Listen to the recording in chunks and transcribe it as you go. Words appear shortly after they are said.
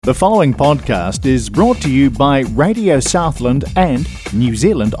The following podcast is brought to you by Radio Southland and New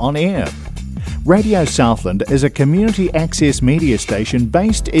Zealand On Air. Radio Southland is a community access media station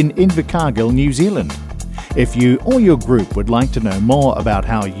based in Invercargill, New Zealand. If you or your group would like to know more about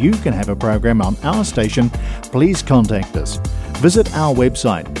how you can have a program on our station, please contact us. Visit our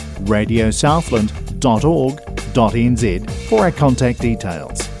website radiosouthland.org.nz for our contact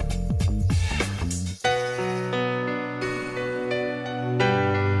details.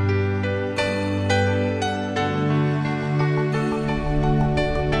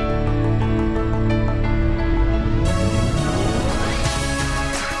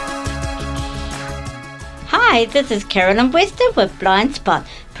 Hi, this is Carolyn Wester with Blind Spot,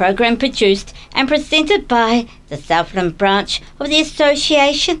 program produced and presented by the Southland branch of the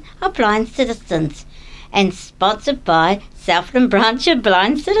Association of Blind Citizens and sponsored by Southland branch of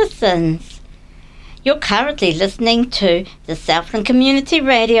Blind Citizens. You're currently listening to the Southland Community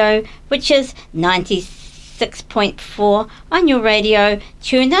Radio, which is 96.4 on your radio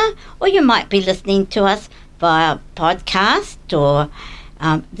tuner, or you might be listening to us via podcast or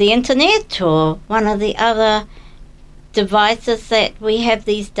the internet or one of the other devices that we have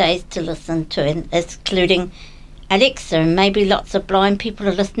these days to listen to, including Alexa. And maybe lots of blind people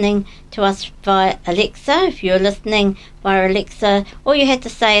are listening to us via Alexa. If you're listening via Alexa, all you had to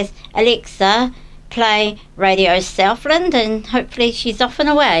say is, Alexa, play Radio Southland, and hopefully she's off and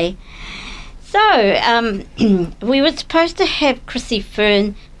away. So, we were supposed to have Chrissy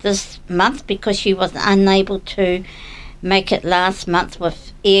Fern this month because she was unable to make it last month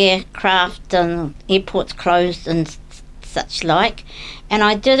with aircraft and airports closed and such like, and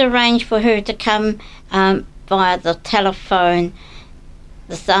I did arrange for her to come via the telephone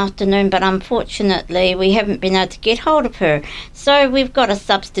this afternoon, but unfortunately we haven't been able to get hold of her, so we've got a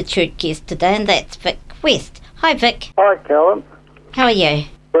substitute guest today, and that's Vic West. Hi Vic. Hi Carolyn. How are you?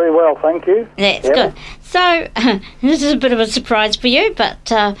 Very well, thank you. That's good. So, this is a bit of a surprise for you,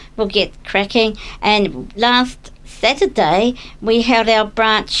 but we'll get cracking. And last Saturday, we held our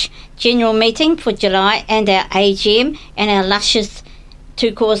branch general meeting for July and our AGM and our luscious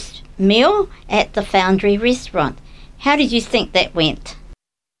two-course meal at the Foundry restaurant. How did you think that went?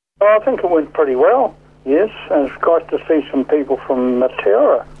 Oh, I think it went pretty well, yes. And it's nice to see some people from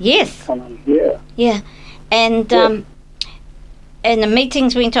Matera. Yes. Yeah. Yeah. And and the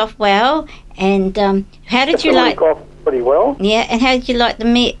meetings went off well. And how did you like? Went off pretty well. Yeah. And how did you like the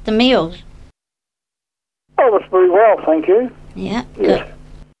meals? Oh, it was very well, thank you. Yeah. Yes.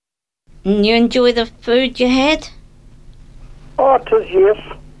 Good. And you enjoy the food you had? Oh, it is, yes.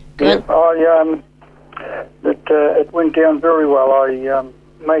 Good. Yeah, it went down very well. I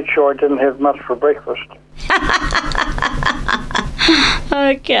made sure I didn't have much for breakfast.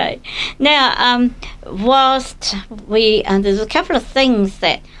 Okay. Now, whilst there's a couple of things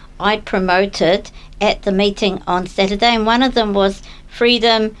that I promoted at the meeting on Saturday, and one of them was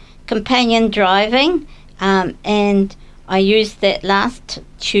freedom companion driving, and I used that last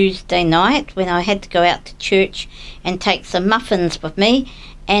Tuesday night when I had to go out to church and take some muffins with me,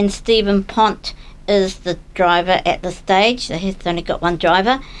 and Stephen Pont is the driver at the stage. He's only got one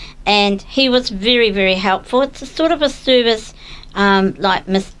driver, and he was very, very helpful. It's a sort of a service like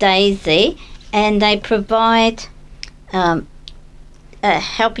Miss Daisy, and they provide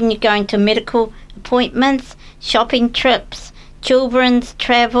helping you going to medical appointments, shopping trips, children's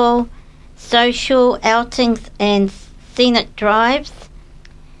travel, social outings and scenic drives,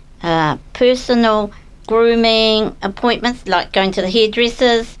 personal grooming appointments like going to the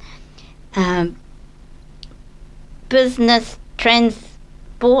hairdressers, business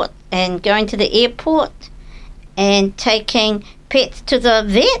transport and going to the airport, and taking pets to the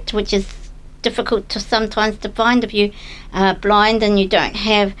vet, which is difficult sometimes to find if you are blind and you don't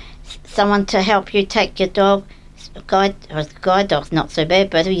have someone to help you take your dog. Guide dog's not so bad,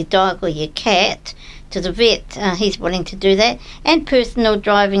 but your dog or your cat to the vet, he's willing to do that, and personal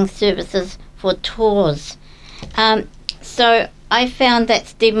driving services for tours. So I found that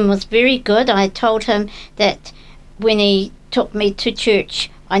Stephen was very good. I told him that when he took me to church,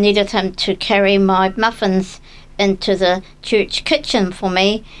 I needed him to carry my muffins into the church kitchen for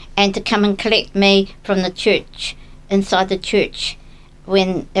me and to come and collect me from the church, inside the church,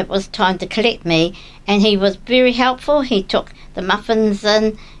 when it was time to collect me. And he was very helpful. He took the muffins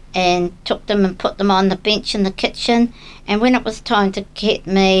in and took them and put them on the bench in the kitchen, and when it was time to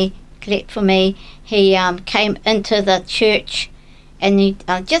collect for me, he came into the church, and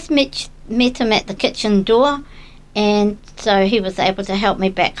I just met him at the kitchen door, and so he was able to help me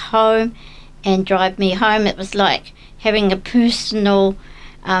back home and drive me home. It was like having a personal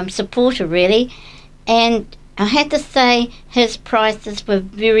supporter, really. And I had to say his prices were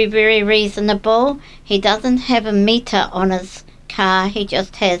very, very reasonable. He doesn't have a meter on his car. He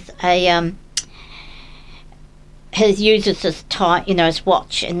just has a he uses his time, his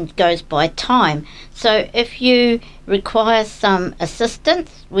watch, and goes by time. So if you require some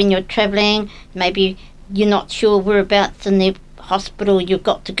assistance when you're travelling, maybe you're not sure whereabouts in the hospital you've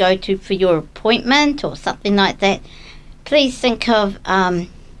got to go to for your appointment or something like that, please think of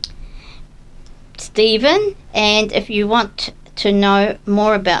Stephen. And if you want to know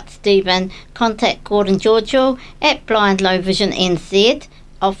more about Stephen, contact Gordon Giorgio at Blind Low Vision NZ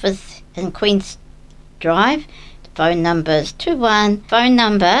office in Queen's Drive. Phone number is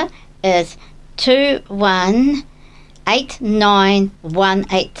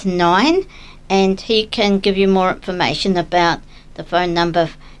 2189189, and he can give you more information about the phone number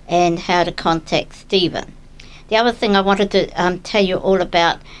and how to contact Stephen. The other thing I wanted to tell you all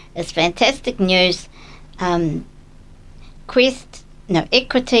about is fantastic news.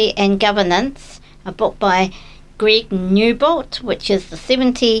 Equity and Governance, a book by Greg Newbolt, which is the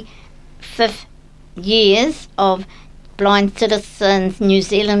 75th years of Blind Citizens New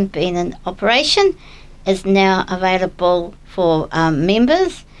Zealand being in operation, is now available for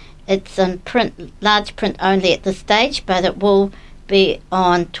members. It's in print, large print only at this stage, but it will be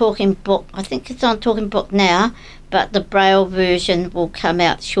on Talking Book. I think it's on Talking Book now, but the Braille version will come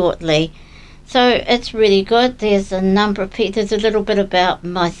out shortly. So it's really good. There's a number of people. There's a little bit about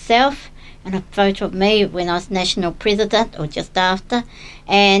myself and a photo of me when I was national president or just after.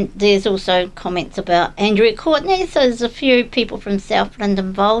 And there's also comments about Andrew Courtney. So there's a few people from Southland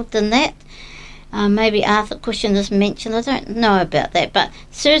involved in that. Maybe Arthur Cushion is mentioned. I don't know about that, but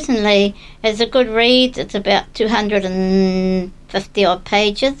certainly it's a good read. It's about 250 odd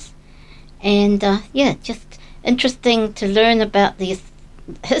pages, and just interesting to learn about the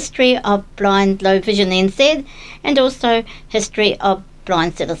history of Blind Low Vision NZ and also history of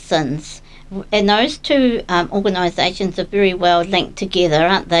blind citizens. And those two organisations are very well linked together,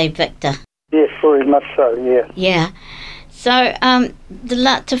 aren't they, Victor? Yes, very much so. Yeah. Yeah. So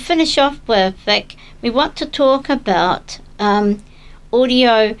to finish off with, Vic, we want to talk about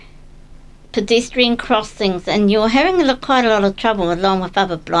audio pedestrian crossings, and you're having quite a lot of trouble along with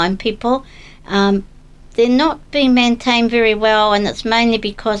other blind people. They're not being maintained very well, and it's mainly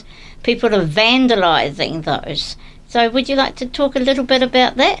because people are vandalising those. So would you like to talk a little bit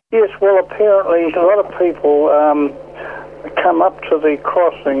about that? Yes, well, apparently a lot of people come up to the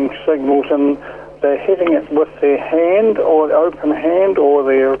crossing signals and they're hitting it with their hand or open hand, or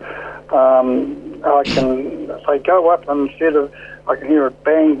their they go up and instead of, I can hear it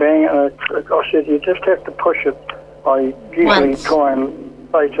bang, bang, and I said, you just have to push it. I usually try and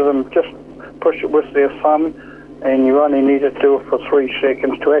say to them, just push it with their thumb, and you only need to do it for 3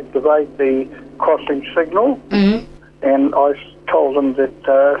 seconds to activate the crossing signal. Mm-hmm. And I told them that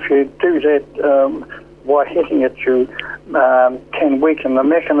if you do that by hitting it, you can weaken the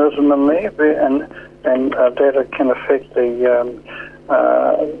mechanism in there, and that it can affect the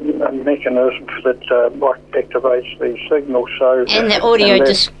mechanism that activates the signal. So and the audio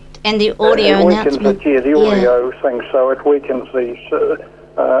the audio announcement. The audio thing. So it weakens these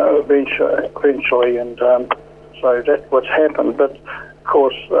eventually, and so that's what's happened. But of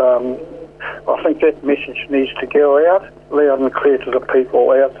course, I think that message needs to go out loud and clear to the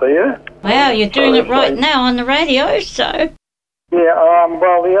people out there. Wow, you're doing it right now on the radio, so. Yeah,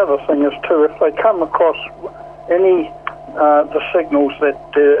 well, the other thing is too, if they come across any the signals that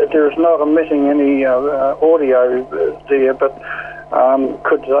there is not emitting any audio there, but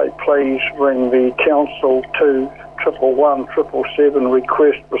could they please ring the council to 111-777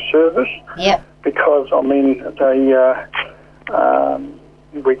 request for service? Yep. Because I mean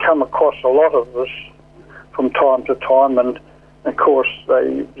we come across a lot of this from time to time, and of course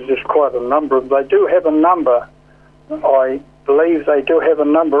there's quite a number of. They do have a number. I believe they do have a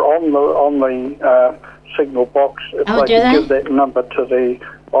number on the signal box. If they can give that number to the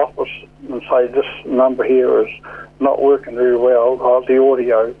office and say this number here is not working very well, the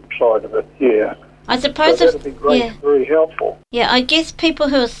audio side of it, yeah. I suppose so that'd be great, very helpful. Yeah, I guess people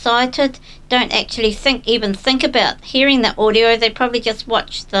who are sighted don't actually even think about hearing the audio. They probably just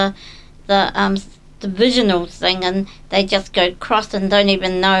watch the visual thing, and they just go cross and don't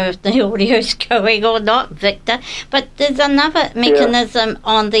even know if the audio's going or not, Victor. But there's another mechanism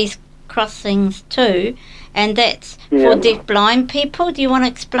on these crossings too, and that's for deaf blind people. Do you want to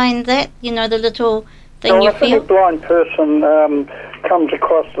explain that? You know, the little thing you feel? If a blind person comes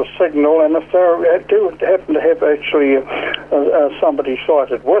across the signal, and if they do happen to have actually somebody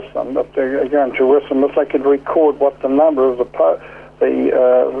sighted with them, if they're going to with them, if they could record what the number of the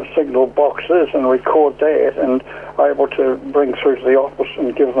the signal box is and record that, and able to bring through to the office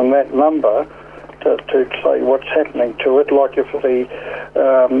and give them that number to say what's happening to it. Like if the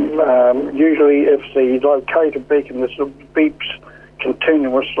usually if the locator beacon beeps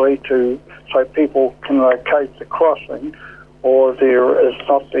continuously so people can locate the crossing, or there is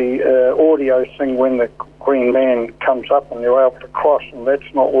not the audio thing when the green man comes up and you're able to cross, and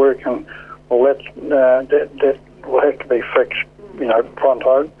that's not working. Well, that will have to be fixed,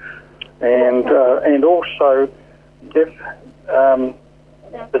 pronto. And also,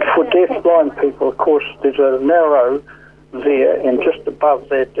 for deaf-blind people, of course, there's a narrow there, and just above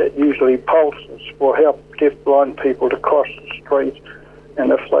that usually pulses will help deaf-blind people to cross the street.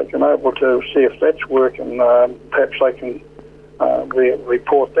 And if they can able to see if that's working, perhaps they can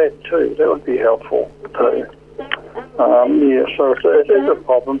report that too. That would be helpful too. So it is a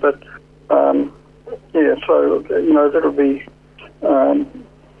problem, but so that'll be. I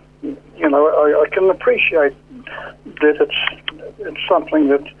can appreciate that it's something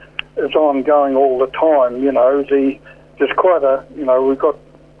that is ongoing all the time. There's quite we've got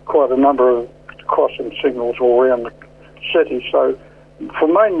quite a number of crossing signals all around the city. So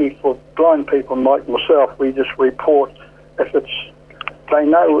mainly for blind people like myself, we just report if they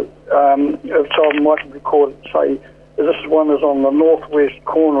know if someone might record it, say this one is on the northwest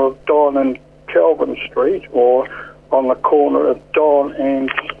corner of Don and Kelvin Street, or on the corner of Don and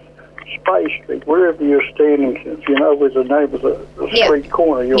Spay Street, wherever you're standing, if you know where the name of the street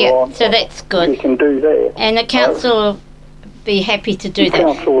corner you're on. So that's good. You can do that. And the council will be happy to do that. The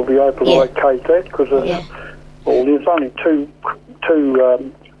council will be able to locate that, because there's only two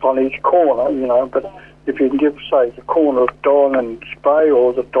on each corner, but if you can give, say, the corner of Don and Spay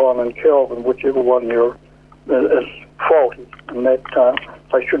or the Don and Kelvin, whichever one is faulty, and that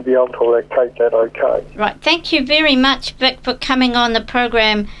they should be able to locate that okay. Right. Thank you very much, Vic, for coming on the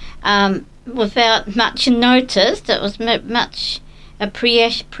program without much notice. It was much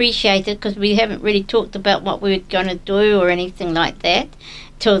appreciated, because we haven't really talked about what we were going to do or anything like that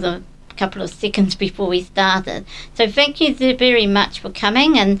till the couple of seconds before we started. So thank you very much for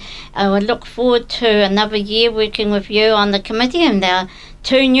coming, and I look forward to another year working with you on the committee. And there are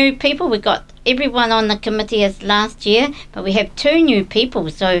 2 new people. We got everyone on the committee as last year, but we have 2 new people,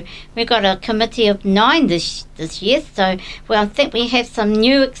 so we've got a committee of 9 this year. So I think we have some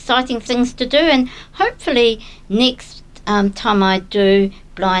new exciting things to do, and hopefully next time I do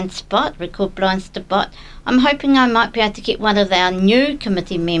record Blind Spot, I'm hoping I might be able to get one of our new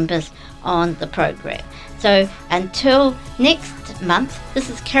committee members on the program. So until next month, this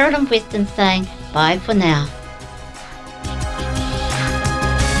is Carolyn Weston saying bye for now.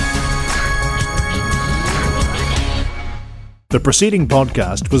 The preceding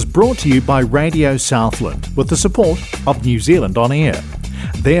podcast was brought to you by Radio Southland with the support of New Zealand On Air.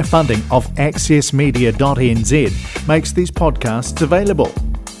 Their funding of accessmedia.nz makes these podcasts available.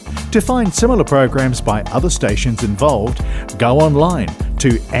 To find similar programs by other stations involved, go online to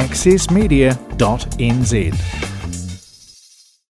accessmedia.nz.